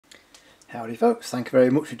Howdy folks, thank you very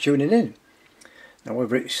much for tuning in. Now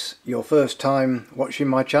whether it's your first time watching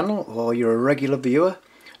my channel or you're a regular viewer,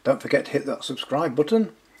 don't forget to hit that subscribe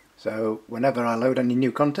button so whenever I load any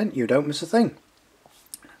new content you don't miss a thing.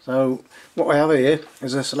 So what we have here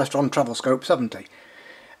is a Celestron Travel Scope 70,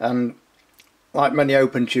 and like many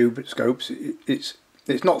open tube scopes it's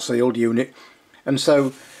not sealed unit, and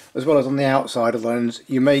so as well as on the outside of the lens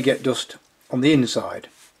you may get dust on the inside.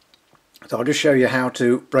 So I'll just show you how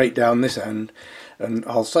to break down this end, and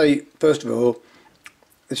I'll say first of all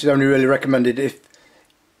this is only really recommended if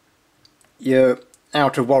you're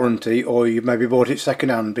out of warranty or you maybe bought it second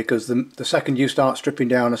hand, because the second you start stripping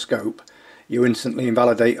down a scope you instantly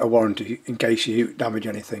invalidate a warranty in case you damage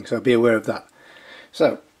anything, so be aware of that.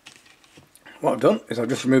 So what I've done is I've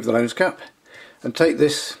just removed the lens cap and take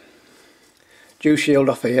this dew shield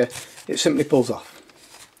off here. It simply pulls off.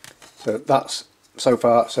 So that's so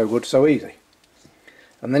far so good, so easy.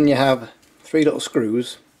 And then you have three little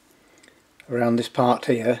screws around this part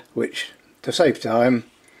here, which to save time,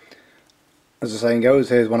 as the saying goes,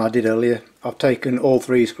 here's one I did earlier, I've taken all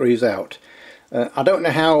three screws out. I don't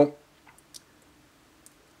know how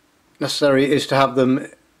necessary it is to have them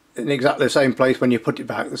in exactly the same place when you put it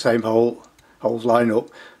back, the same holes line up,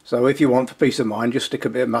 so if you want for peace of mind just stick a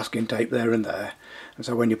bit of masking tape there and there, and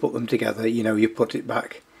so when you put them together you know you put it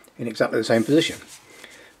back in exactly the same position.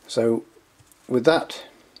 So with that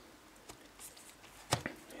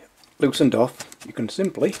loosened off, you can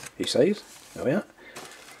simply, he says, there we are,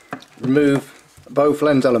 remove both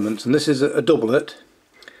lens elements, and this is a doublet.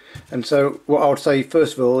 And so what I would say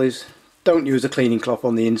first of all is don't use a cleaning cloth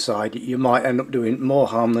on the inside, you might end up doing more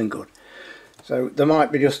harm than good. So there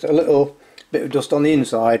might be just a little bit of dust on the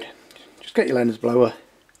inside, just get your lens blower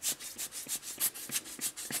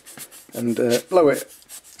and blow it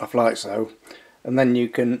off like so, and then you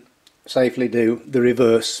can safely do the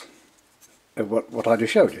reverse of what I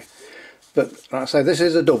just showed you. But like I say, this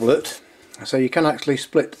is a doublet, so you can actually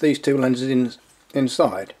split these two lenses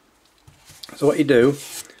inside. So what you do,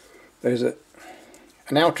 there's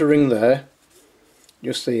an outer ring there,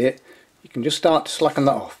 just see it, you can just start to slacken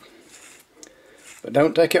that off, but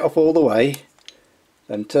don't take it off all the way,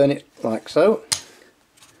 then turn it like so.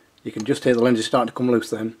 You can just hear the lenses start to come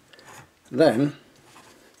loose then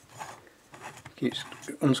keep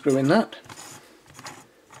unscrewing that,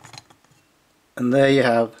 and there you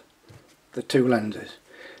have the two lenses.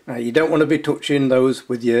 Now you don't want to be touching those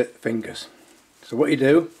with your fingers, so what you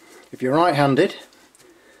do, if you're right-handed,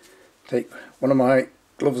 take one of my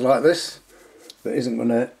gloves like this that isn't going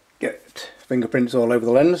to get fingerprints all over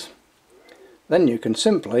the lens, then you can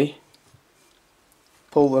simply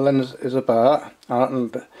pull the lenses apart,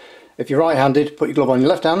 and if you're right-handed put your glove on your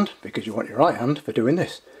left hand because you want your right hand for doing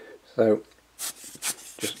this. So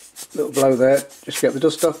just a little blow there, just get the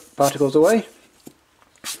dust particles away,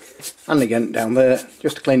 and again down there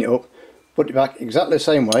just to clean it up, put it back exactly the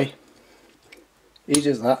same way,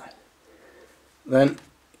 easy as that. Then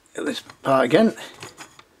get this part again,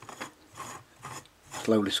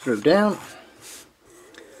 slowly screw down,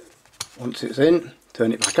 once it's in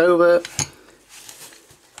turn it back over,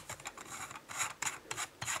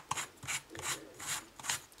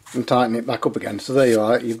 and tighten it back up again. So there you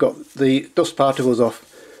are, you've got the dust particles off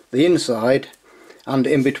the inside and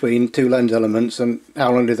in between two lens elements, and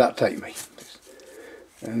how long did that take me?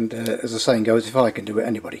 And as the saying goes, if I can do it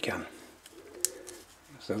anybody can.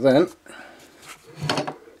 So then,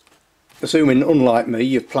 assuming unlike me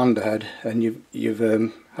you've planned ahead and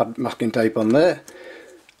you've had masking tape on there,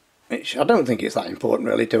 which I don't think it's that important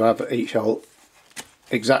really to have each hole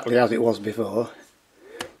exactly as it was before,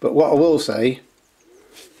 but what I will say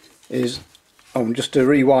is, just to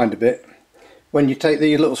rewind a bit, when you take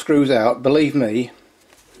these little screws out, believe me,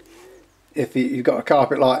 if you've got a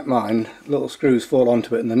carpet like mine, little screws fall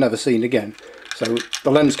onto it and they're never seen again. So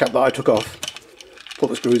the lens cap that I took off, put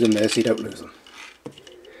the screws in there so you don't lose them.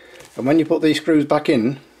 And when you put these screws back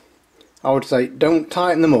in, I would say don't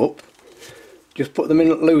tighten them up, just put them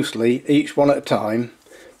in loosely, each one at a time,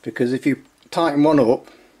 because if you tighten one up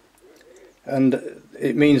and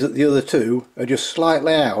it means that the other two are just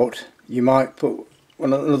slightly out, you might put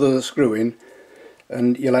another screw in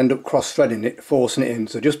and you'll end up cross-threading it, forcing it in.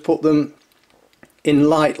 So just put them in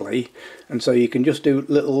lightly, and so you can just do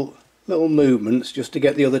little movements just to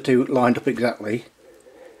get the other two lined up exactly.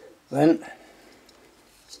 Then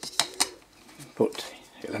put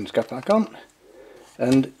your lens cap back on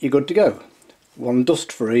and you're good to go. One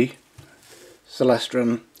dust-free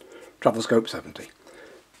Celestron Travel Scope 70.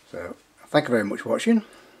 So thank you very much for watching.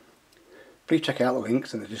 Please check out the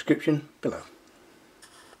links in the description below.